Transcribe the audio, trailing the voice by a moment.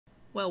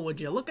Well,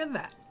 would you look at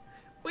that?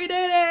 We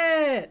did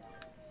it!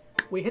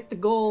 We hit the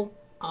goal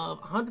of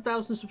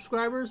 100,000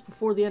 subscribers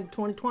before the end of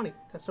 2020.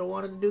 That's what I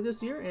wanted to do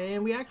this year,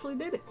 and we actually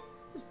did it.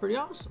 It's pretty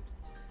awesome.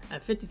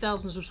 At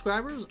 50,000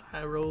 subscribers,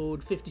 I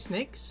rode 50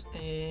 snakes,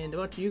 and a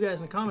bunch of you guys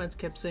in the comments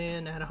kept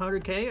saying, at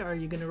 100K, are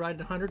you going to ride it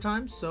 100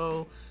 times?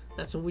 So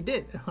that's what we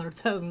did. At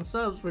 100,000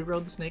 subs, we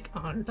rode the snake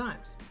 100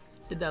 times.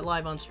 Did that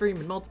live on stream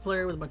in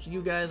multiplayer with a bunch of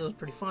you guys. It was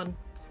pretty fun.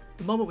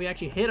 The moment we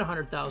actually hit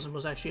 100,000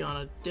 was actually on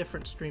a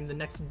different stream the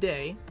next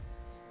day,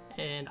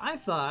 and I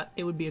thought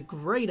it would be a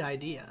great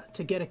idea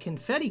to get a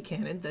confetti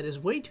cannon that is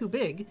way too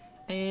big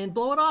and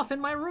blow it off in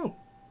my room.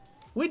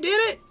 We did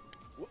it!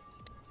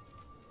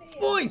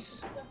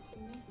 Boys!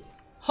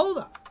 Hold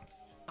up.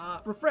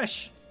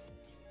 Refresh.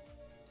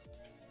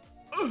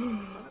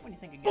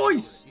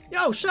 Boys!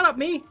 Yo, shut up,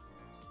 me!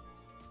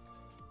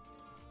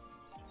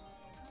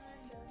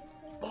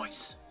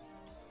 Boys.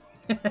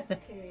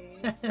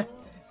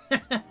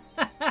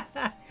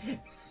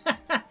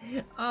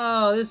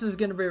 Oh, this is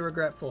gonna be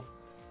regretful.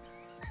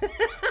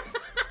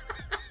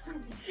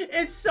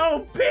 It's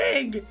so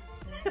big!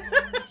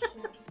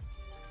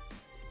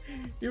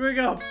 Here we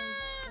go.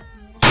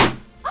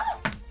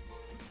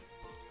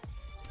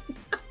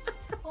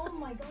 Oh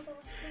my god, that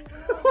was so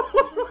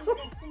loud.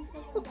 I think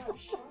someone got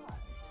shot.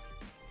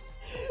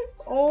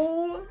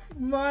 Oh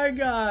my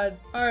god.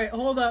 Alright,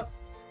 hold up.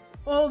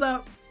 Hold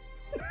up.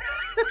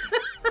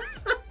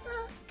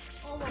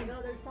 Oh my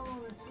god, there's someone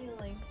on the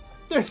ceiling.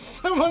 There's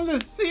some on the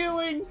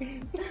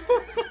ceiling!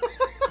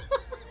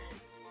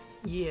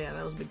 Yeah,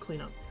 that was a big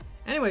cleanup.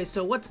 Anyway,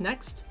 so what's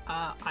next?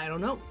 I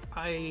don't know.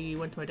 I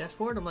went to my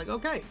dashboard. I'm like,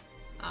 okay.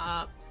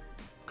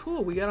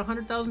 Cool, we got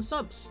 100,000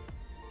 subs.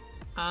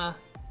 I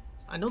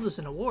know this is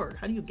an award.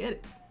 How do you get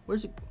it?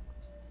 Where's it?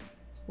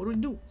 What do we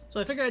do? So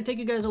I figured I'd take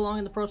you guys along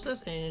in the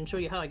process and show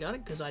you how I got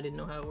it, because I didn't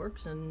know how it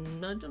works,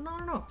 and I don't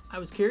know. I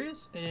was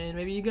curious, and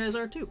maybe you guys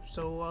are too,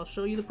 so I'll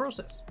show you the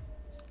process.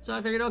 So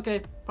I figured,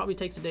 okay, probably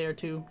takes a day or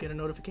two, get a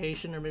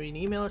notification or maybe an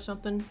email or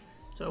something.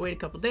 So I wait a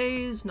couple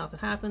days, nothing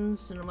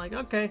happens, and I'm like,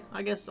 okay,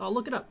 I guess I'll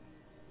look it up.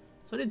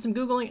 So I did some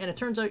Googling, and it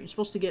turns out you're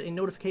supposed to get a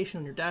notification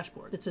on your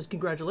dashboard that says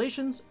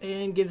congratulations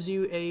and gives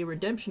you a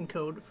redemption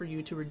code for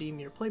you to redeem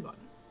your play button.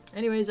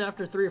 Anyways,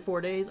 after 3 or 4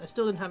 days, I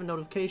still didn't have a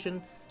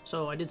notification,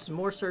 so I did some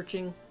more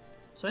searching.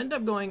 So I ended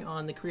up going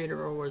on the Creator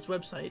Rewards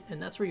website,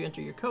 and that's where you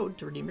enter your code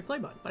to redeem your play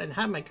button. But I didn't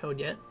have my code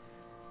yet.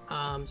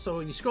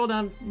 So you scroll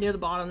down near the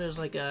bottom, there's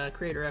like a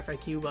Creator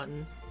FAQ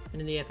button. And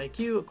in the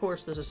FAQ, of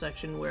course, there's a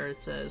section where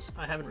it says,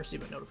 I haven't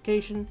received a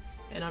notification.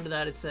 And under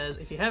that it says,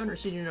 if you haven't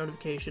received your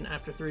notification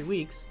after 3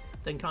 weeks,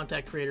 then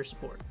contact Creator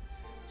Support.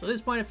 So at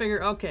this point I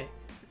figure, okay,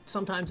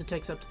 sometimes it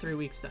takes up to 3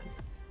 weeks then.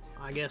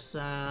 I guess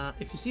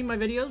if you see my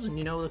videos and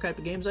you know the type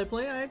of games I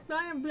play, I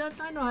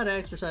know how to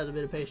exercise a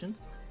bit of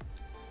patience.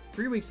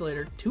 3 weeks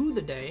later, to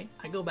the day,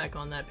 I go back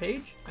on that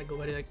page, I go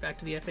back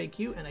to the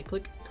FAQ, and I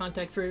click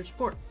Contact Creator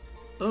Support.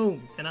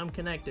 Boom, and I'm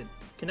connected.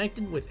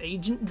 Connected with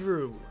Agent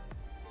Drew.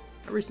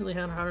 I recently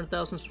had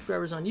 100,000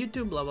 subscribers on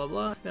YouTube, blah blah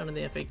blah. Down in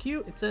the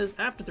FAQ, it says,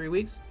 after 3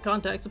 weeks,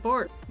 contact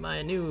support.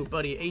 My new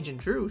buddy Agent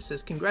Drew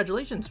says,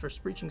 congratulations for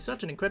reaching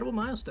such an incredible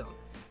milestone.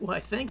 Why,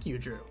 thank you,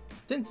 Drew.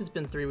 Since it's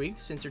been 3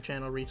 weeks since your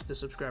channel reached the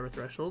subscriber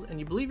threshold, and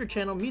you believe your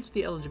channel meets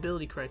the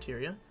eligibility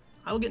criteria,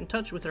 I will get in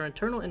touch with our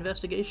internal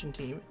investigation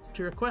team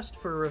to request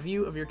for a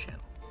review of your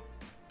channel.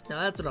 Now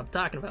that's what I'm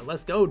talking about.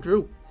 Let's go,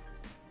 Drew.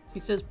 He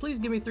says, please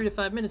give me 3 to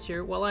 5 minutes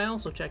here while I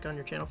also check on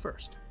your channel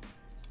first.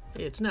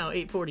 It's now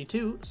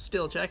 8:42,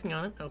 still checking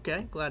on it.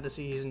 Okay, glad to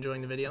see he's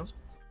enjoying the videos.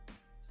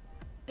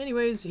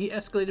 Anyways, he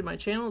escalated my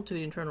channel to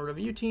the internal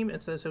review team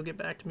and says he'll get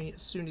back to me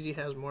as soon as he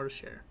has more to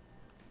share.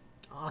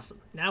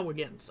 Awesome, now we're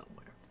getting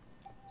somewhere.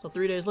 So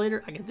 3 days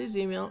later, I get this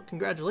email,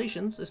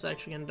 congratulations. This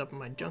actually ended up in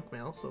my junk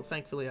mail, so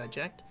thankfully I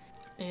checked.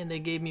 And they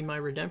gave me my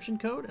redemption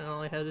code, and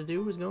all I had to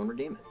do was go and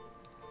redeem it.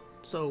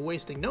 So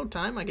wasting no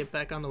time, I get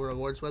back on the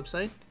rewards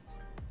website,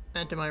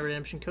 enter my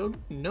redemption code.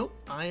 Nope,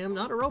 I am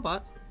not a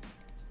robot.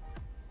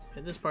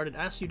 At this part, it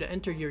asks you to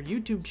enter your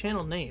YouTube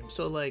channel name.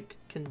 So, like,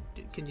 can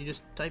you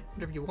just type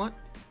whatever you want?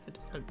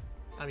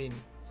 I mean,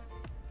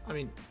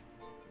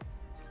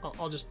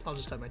 I'll just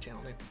type my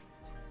channel name.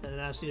 Then it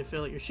asks you to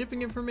fill out your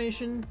shipping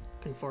information,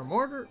 confirm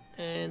order,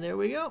 and there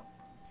we go.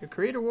 Your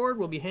creator award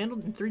will be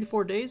handled in 3 to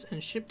 4 days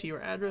and shipped to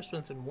your address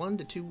within 1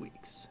 to 2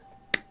 weeks.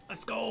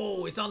 Let's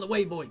go! It's on the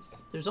way,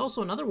 boys! There's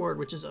also another word,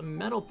 which is a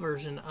metal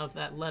version of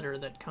that letter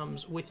that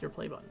comes with your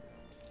play button.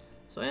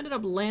 So I ended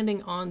up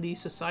landing on the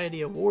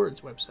Society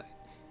Awards website,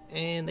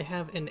 and they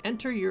have an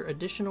enter your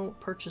additional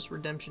purchase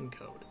redemption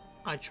code.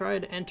 I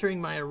tried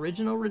entering my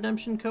original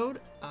redemption code,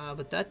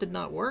 but that did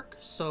not work,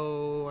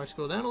 so I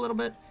scrolled down a little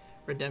bit,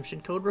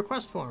 redemption code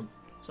request form.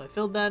 So I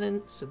filled that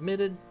in,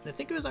 submitted, and I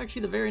think it was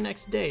actually the very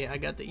next day I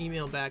got the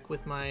email back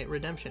with my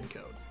redemption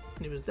code.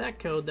 And it was that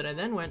code that I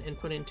then went and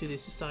put into the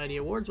Society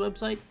Awards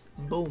website.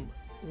 Boom,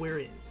 we're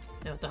in.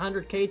 Now at the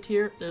 100K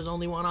tier, there's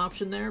only one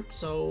option there,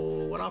 so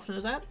what option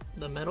is that?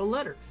 The metal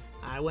letter.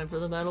 I went for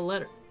the metal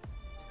letter.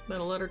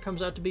 Metal letter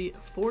comes out to be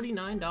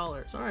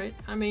 $49. Alright,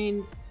 I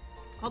mean,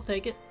 I'll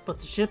take it.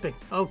 But the shipping,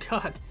 oh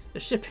god, The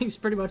shipping's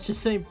pretty much the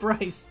same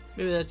price.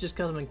 Maybe that's just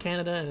because I'm in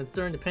Canada and it's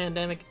during the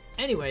pandemic.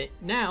 Anyway,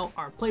 now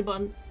our play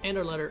button and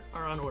our letter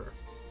are on order.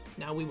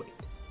 Now we wait.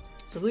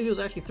 So I believe it was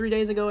actually 3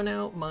 days ago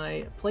now,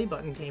 my play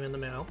button came in the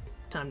mail.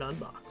 Time to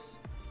unbox.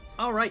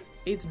 Alright,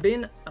 it's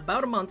been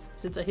about a month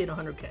since I hit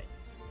 100K.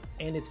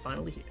 And it's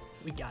finally here.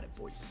 We got it,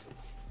 boys.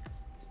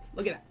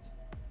 Look at that.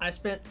 I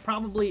spent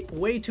probably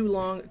way too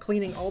long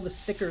cleaning all the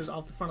stickers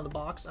off the front of the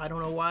box. I don't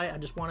know why, I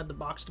just wanted the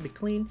box to be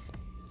clean.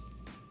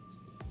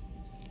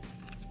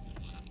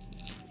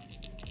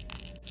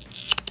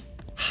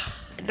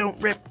 Don't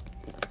rip.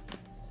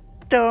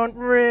 Don't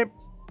rip.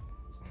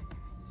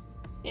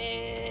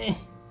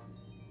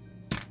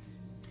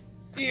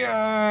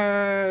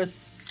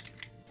 Yes!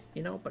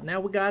 You know, but now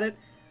we got it.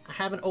 I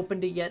haven't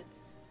opened it yet.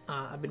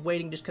 I've been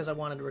waiting just because I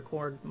wanted to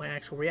record my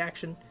actual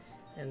reaction.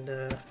 And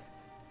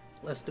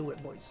let's do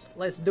it, boys.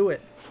 Let's do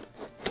it.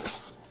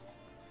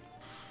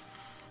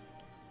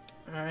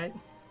 Alright.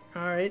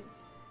 Alright.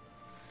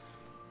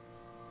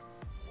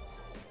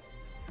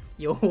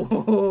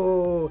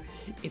 Yo!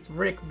 It's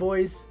Rick,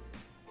 boys.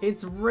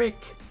 It's Rick!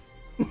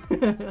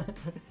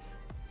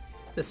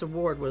 This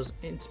award was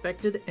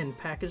inspected and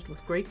packaged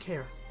with great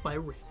care by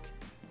Rick.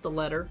 The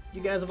letter.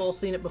 You guys have all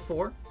seen it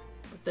before.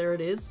 But there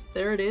it is.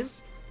 There it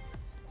is.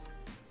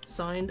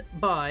 Signed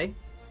by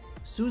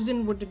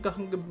Susan Wood.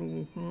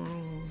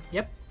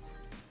 Yep.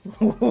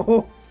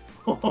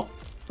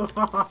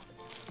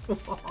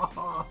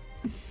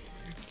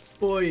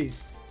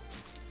 Boys.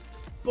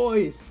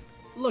 Boys.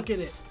 Look at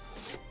it.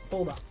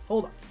 Hold on.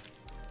 Hold on.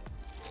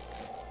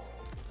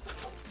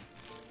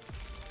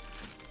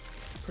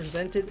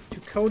 Presented to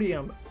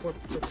Codyumm for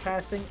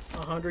surpassing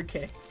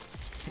 100K.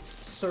 It's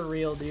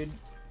surreal, dude.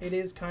 It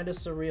is kind of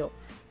surreal.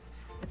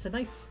 It's a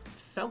nice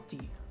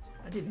felty.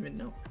 I didn't even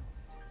know.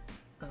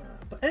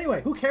 But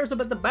anyway, who cares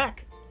about the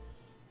back?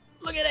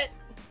 Look at it!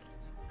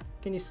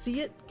 Can you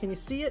see it? Can you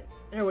see it?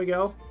 There we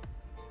go.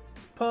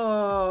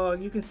 Oh,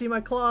 you can see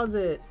my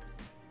closet.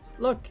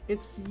 Look,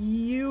 it's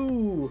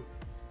you.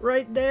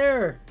 Right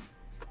there.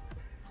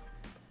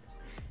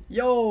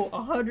 Yo,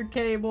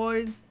 100K,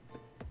 boys.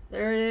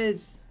 There it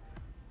is.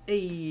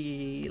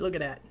 Hey, look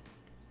at that.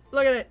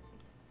 Look at it.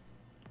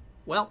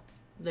 Well,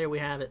 there we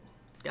have it.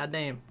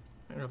 Goddamn.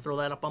 I'm gonna throw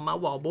that up on my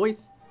wall,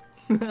 boys.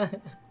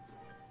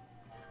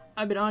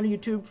 I've been on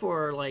YouTube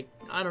for like,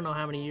 I don't know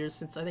how many years,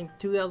 since I think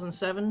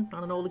 2007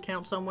 on an old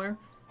account somewhere.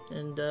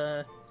 And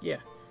yeah,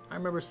 I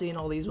remember seeing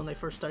all these when they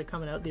first started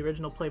coming out, the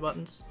original play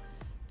buttons.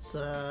 It's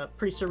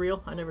pretty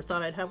surreal. I never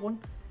thought I'd have one.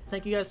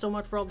 Thank you guys so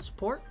much for all the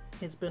support.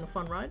 It's been a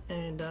fun ride,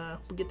 and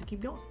we get to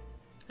keep going.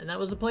 And that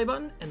was the play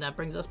button, and that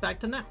brings us back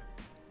to now.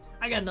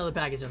 I got another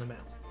package in the mail.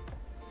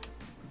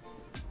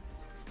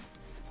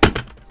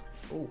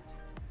 Ooh.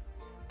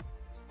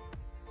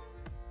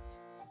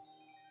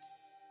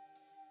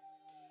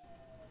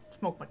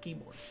 Smoke my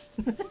keyboard.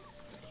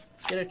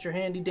 Get out your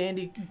handy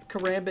dandy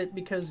karambit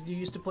because you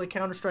used to play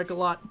Counter-Strike a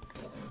lot.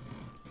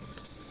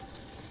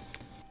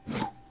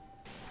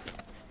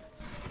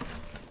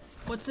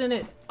 What's in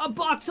it? A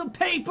box of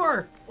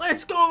paper!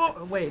 Let's go!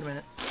 Oh, wait a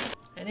minute.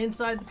 And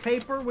inside the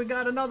paper, we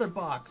got another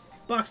box.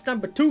 Box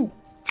number 2.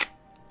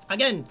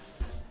 Again.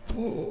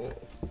 Ooh.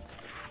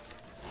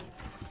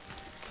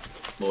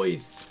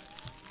 Boys,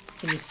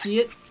 can you see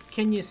it?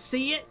 Can you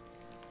see it?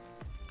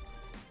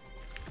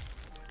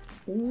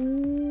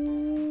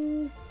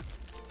 Ooh.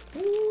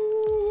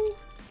 Ooh.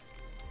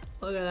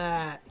 Look at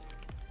that.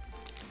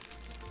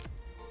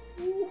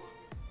 Ooh.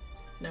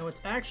 Now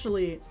it's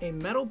actually a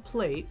metal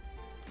plate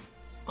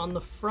on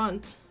the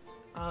front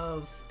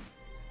of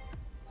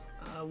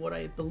what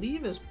I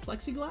believe is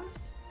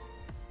plexiglass.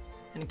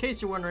 And in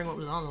case you're wondering what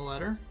was on the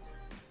letter,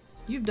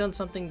 you've done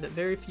something that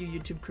very few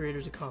YouTube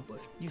creators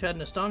accomplish. You've had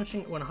an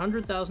astonishing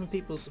 100,000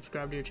 people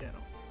subscribe to your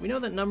channel. We know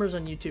that numbers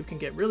on YouTube can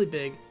get really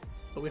big,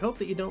 but we hope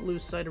that you don't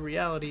lose sight of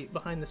reality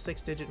behind the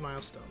 6-digit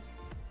milestone.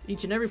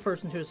 Each and every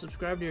person who has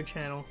subscribed to your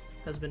channel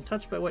has been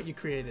touched by what you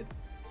created.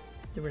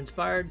 They were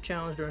inspired,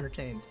 challenged, or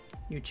entertained.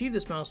 You achieved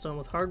this milestone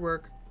with hard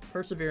work,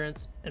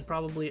 perseverance, and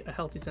probably a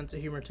healthy sense of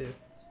humor too.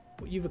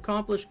 What you've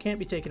accomplished can't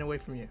be taken away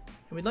from you,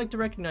 and we'd like to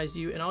recognize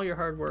you and all your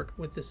hard work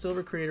with this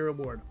Silver Creator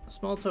Award, a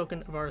small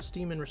token of our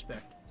esteem and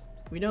respect.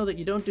 We know that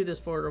you don't do this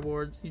for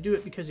rewards, you do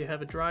it because you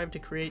have a drive to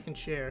create and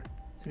share,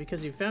 and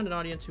because you've found an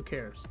audience who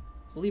cares.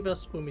 Believe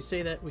us when we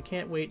say that we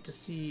can't wait to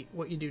see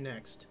what you do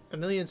next. 1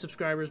 million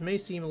subscribers may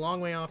seem a long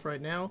way off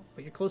right now,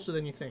 but you're closer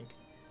than you think.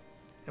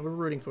 And we're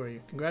rooting for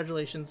you.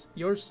 Congratulations.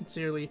 Yours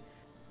sincerely,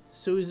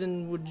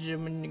 Susan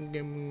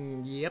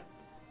Woodjam, yep,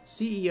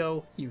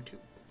 CEO, YouTube.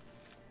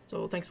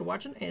 So thanks for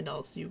watching, and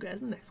I'll see you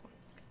guys in the next one.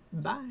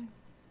 Bye.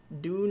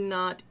 Do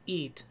not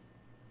eat.